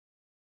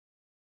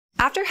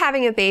After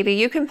having a baby,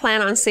 you can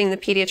plan on seeing the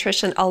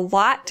pediatrician a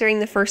lot during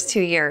the first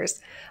 2 years.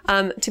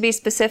 To be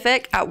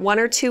specific, at 1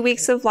 or 2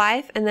 weeks of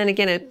life, and then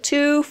again at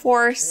 2,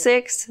 4,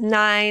 6,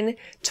 9,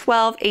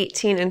 12,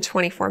 18, and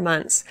 24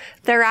 months.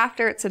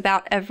 Thereafter, it's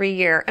about every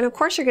year. And of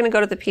course, you're going to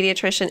go to the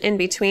pediatrician in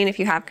between if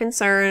you have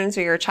concerns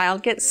or your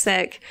child gets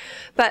sick.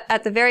 But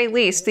at the very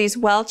least, these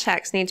well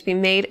checks need to be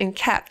made and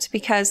kept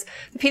because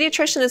the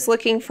pediatrician is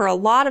looking for a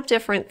lot of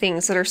different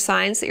things that are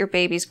signs that your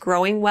baby's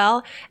growing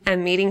well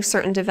and meeting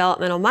certain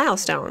developmental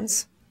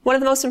milestones. One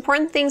of the most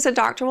important things a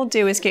doctor will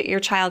do is get your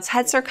child's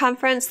head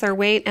circumference, their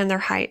weight, and their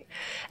height.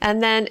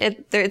 And then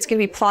it's going to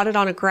be plotted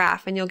on a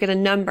graph, and you'll get a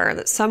number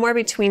that's somewhere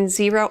between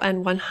 0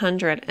 and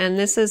 100. And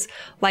this is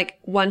like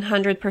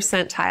 100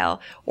 percentile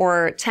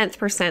or 10th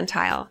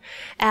percentile.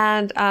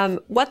 And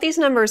what these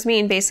numbers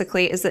mean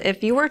basically is that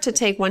if you were to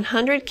take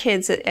 100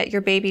 kids at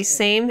your baby's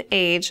same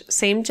age,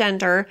 same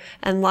gender,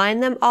 and line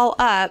them all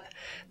up,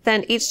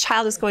 then each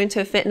child is going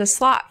to fit in a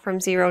slot from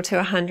 0 to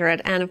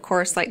 100. And of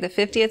course, like the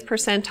 50th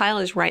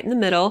percentile is right in the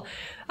middle.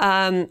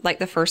 Like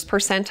the first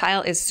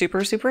percentile is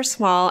super, super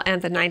small,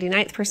 and the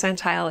 99th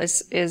percentile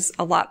is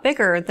a lot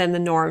bigger than the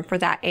norm for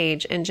that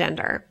age and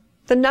gender.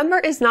 The number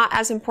is not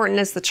as important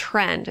as the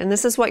trend, and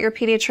this is what your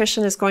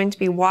pediatrician is going to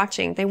be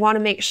watching. They want to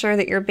make sure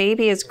that your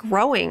baby is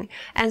growing.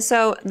 And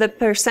so the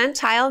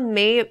percentile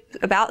may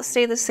about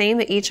stay the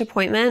same at each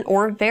appointment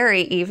or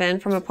vary even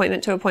from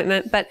appointment to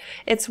appointment, but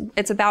it's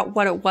about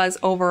what it was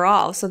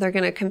overall. So they're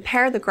going to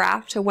compare the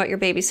graph to what your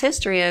baby's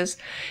history is.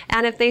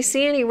 And if they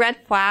see any red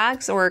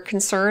flags or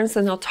concerns,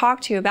 then they'll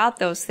talk to you about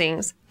those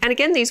things. And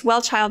again, these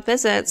well child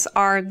visits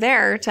are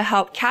there to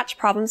help catch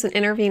problems and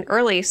intervene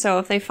early. So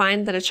if they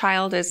find that a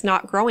child is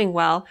not growing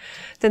well,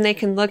 then they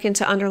can look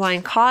into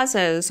underlying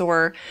causes,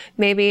 or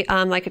maybe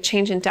like a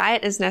change in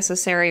diet is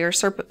necessary, or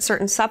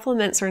certain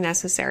supplements are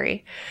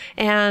necessary.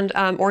 And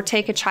or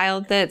take a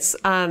child that's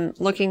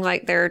looking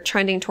like they're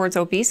trending towards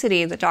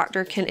obesity. The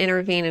doctor can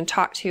intervene and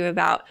talk to you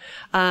about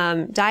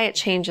diet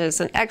changes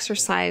and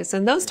exercise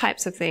and those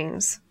types of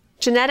things.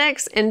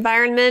 Genetics,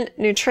 environment,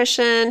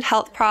 nutrition,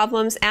 health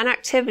problems, and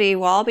activity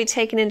will all be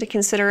taken into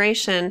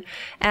consideration,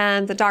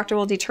 and the doctor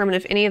will determine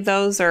if any of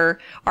those are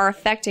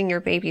affecting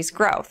your baby's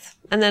growth.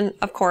 And then,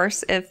 of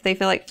course, if they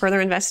feel like further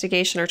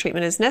investigation or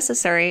treatment is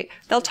necessary,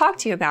 they'll talk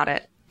to you about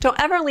it.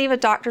 Don't ever leave a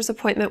doctor's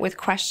appointment with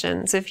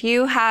questions. If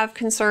you have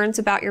concerns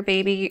about your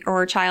baby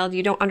or child,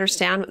 you don't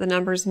understand what the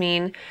numbers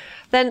mean,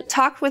 then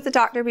talk with the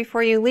doctor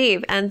before you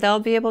leave, and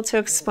they'll be able to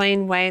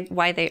explain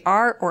why they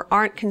are or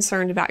aren't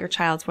concerned about your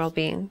child's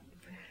well-being.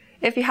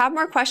 If you have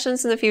more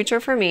questions in the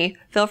future for me,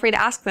 feel free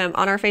to ask them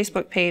on our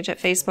Facebook page at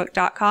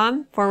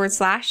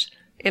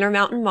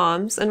facebook.com/Intermountain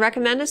Moms, and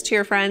recommend us to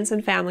your friends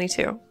and family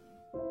too.